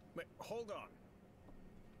 Wait, hold on.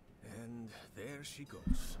 And there she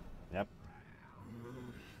goes. Yep.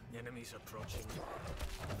 Enemies approaching.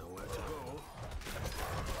 Nowhere to go.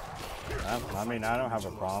 I mean, I don't have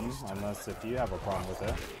a problem, unless if you have a problem with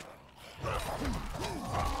it.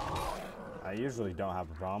 I usually don't have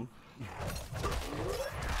a problem.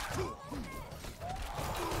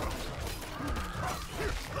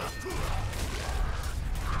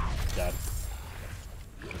 Dead.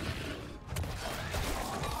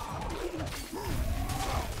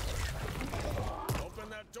 Open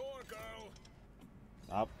that door, girl.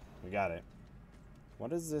 Up, we got it.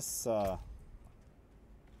 What is this?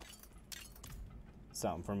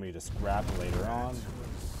 something for me to scrap later on.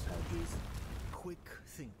 Oh, jeez. Quick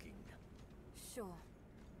thinking. Sure.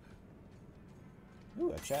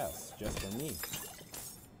 Ooh, a chest just for me.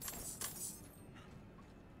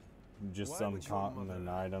 Just some common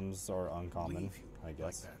items or uncommon, I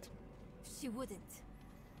guess. Like that? She wouldn't.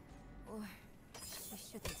 Or she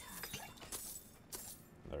shouldn't have.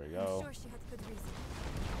 There we go. I'm sure she had good reason.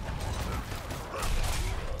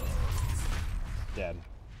 Dead.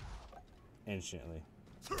 Instantly.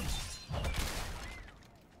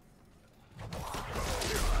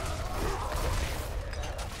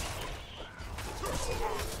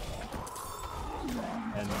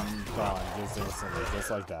 And gone just instantly, just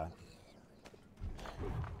like that.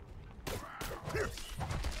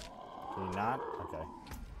 Can you not? Okay.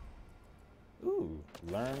 Ooh,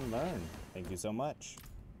 learn. Thank you so much.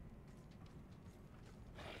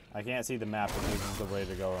 I can't see the map if this is the way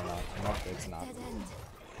to go or not. Nope, it's not.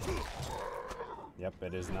 Yep,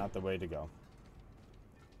 it is not the way to go.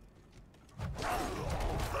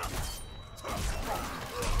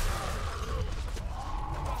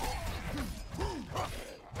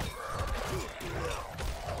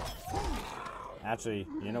 Actually,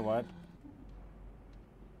 you know what?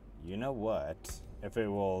 If it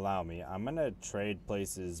will allow me, I'm gonna trade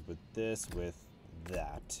places with this with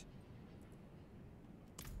that.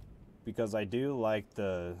 Because I do like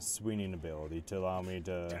the swinging ability to allow me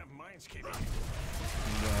to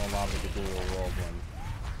allow me to do a whirlwind.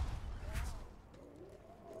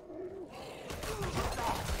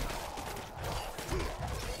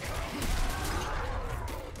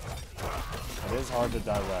 It is hard to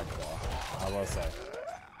direct though, I will say.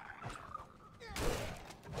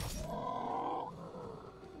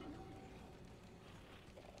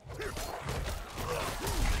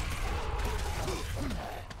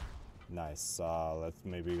 Nice. Let's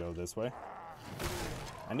maybe go this way.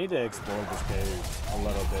 I need to explore this cave a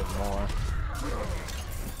little bit more.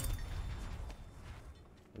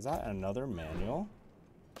 Is that another manual?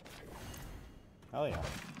 Hell yeah.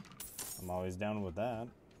 I'm always down with that.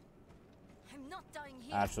 I'm not dying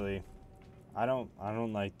here. Actually, I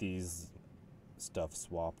don't like these stuff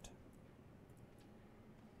swapped.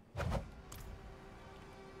 I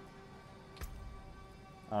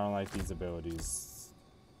don't like these abilities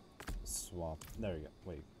swapped. There we go.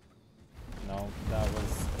 Wait. No, that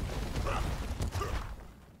was...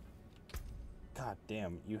 God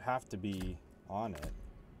damn, you have to be on it.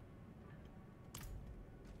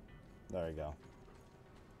 There we go.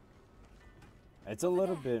 It's a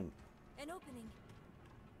little bit... An opening.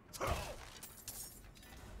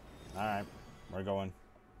 Alright, we're going.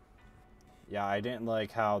 Yeah, I didn't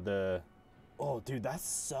like how the... Oh, dude, that's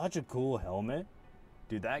such a cool helmet.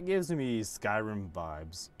 Dude, that gives me Skyrim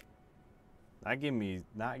vibes. That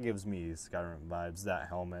gives me Skyrim vibes, that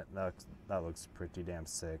helmet. That looks pretty damn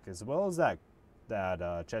sick. As well as that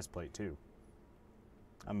chest plate, too.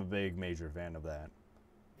 I'm a big, major fan of that.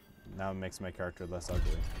 Now it makes my character less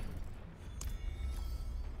ugly.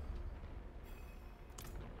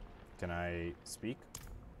 Can I speak?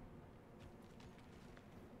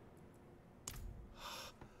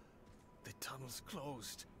 The tunnel's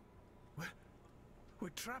closed. We're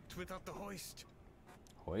trapped without the hoist.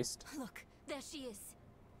 Hoist? Look, there she is.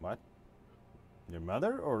 What? Your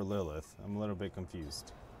mother or Lilith? I'm a little bit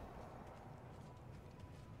confused.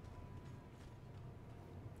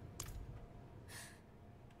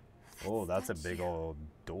 Oh, that's a big old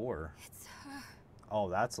door. It's her. Oh,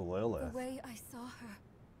 that's Lilith. The way I saw her.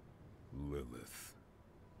 Lilith.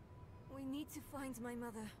 We need to find my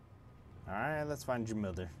mother. Alright, let's find your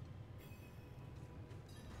mother.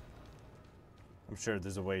 I'm sure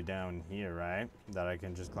there's a way down here, right? That I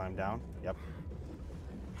can just climb down? Yep.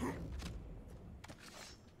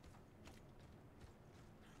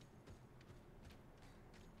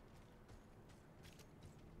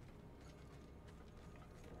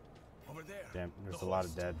 Over there. Damn, there's a lot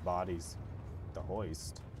of dead bodies. The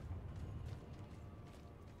hoist.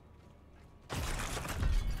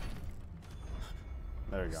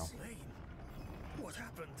 There we go. Slain. What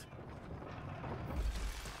happened?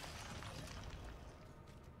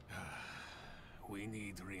 We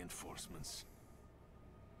need reinforcements.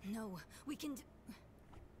 No, we can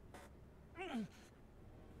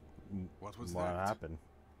What was What that? happened?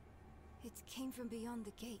 It came from beyond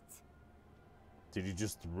the gate. Did you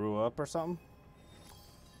just throw up or something?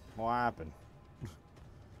 What happened? It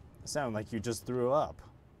sounded like you just threw up.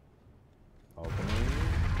 Opening.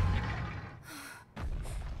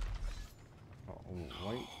 Oh,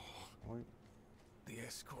 wait. The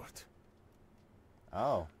escort.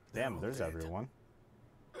 Oh, damn, there's everyone.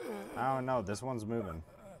 I don't know, this one's moving.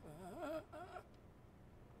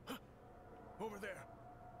 Over there.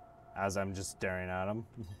 As I'm just staring at him.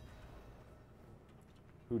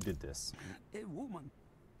 Who did this? A woman.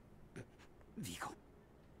 Vigo.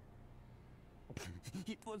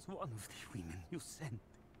 It was one of the women you sent.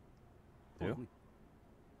 Who?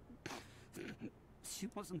 She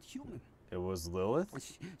wasn't human. It was Lilith?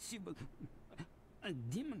 She was a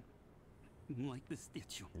demon. Like the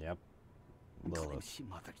statue. Yep. Claims Lilith. she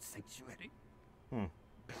mothered sanctuary.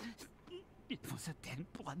 It was a dead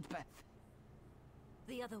bloodbath.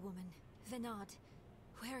 The other woman, Venard.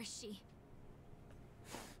 Where is she?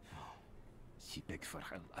 She begged for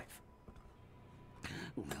her life.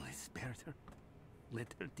 Well, I spared her.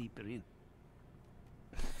 Let her deeper in.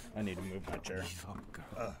 I need to move my chair.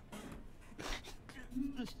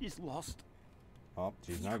 She's lost. Oh,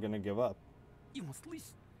 she's not gonna give up. You must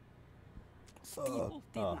listen. Steel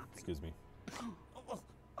did nothing. Excuse me.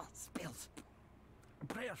 Spells.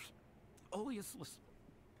 Prayers. All useless.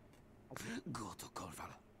 Go to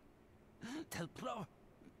Corval. Tell Plow.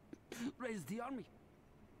 Raise the army.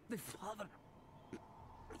 The father.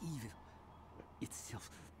 Evil itself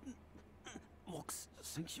walks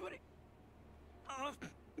sanctuary.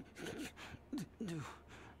 Do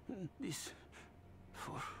this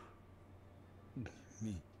for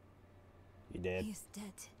me. He did. He is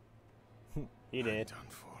dead. He did. I'm done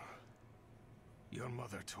for. Your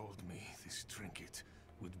mother told me this trinket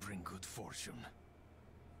would bring good fortune.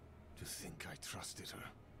 To think I trusted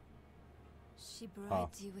her. She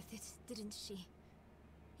bribed you with it, didn't she?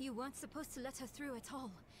 You weren't supposed to let her through at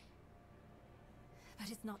all. But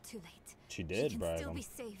it's not too late. She did she can bribe still him. be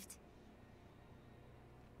saved.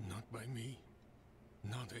 Not by me.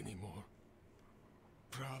 Not anymore.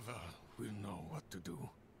 Prava will know what to do.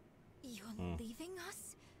 You're leaving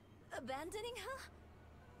us? Abandoning her?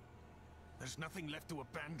 There's nothing left to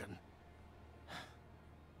abandon.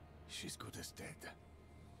 She's good as dead.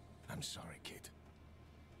 I'm sorry, kid.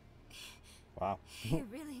 Wow. He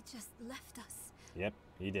really just left us. Yep,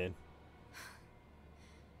 he did.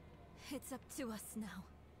 It's up to us now.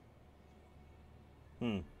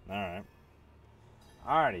 Alright.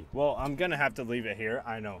 Alrighty, well, I'm gonna have to leave it here.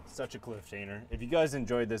 I know, such a cliffhanger. If you guys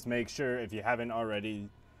enjoyed this, make sure, if you haven't already,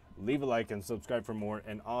 leave a like and subscribe for more.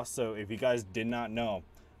 And also, if you guys did not know,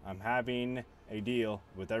 I'm having a deal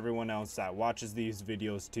with everyone else that watches these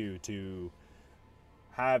videos too, to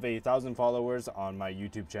have 1,000 followers on my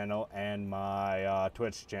YouTube channel and my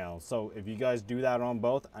Twitch channel. So if you guys do that on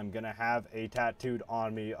both, I'm gonna have a tattooed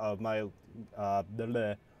on me of my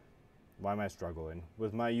why am I struggling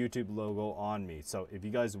with my YouTube logo on me. So if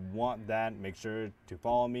you guys want that, make sure to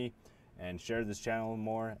follow me and share this channel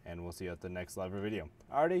more, and we'll see you at the next live video.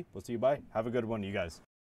 Alrighty, we'll see you. Bye. Have a good one, you guys.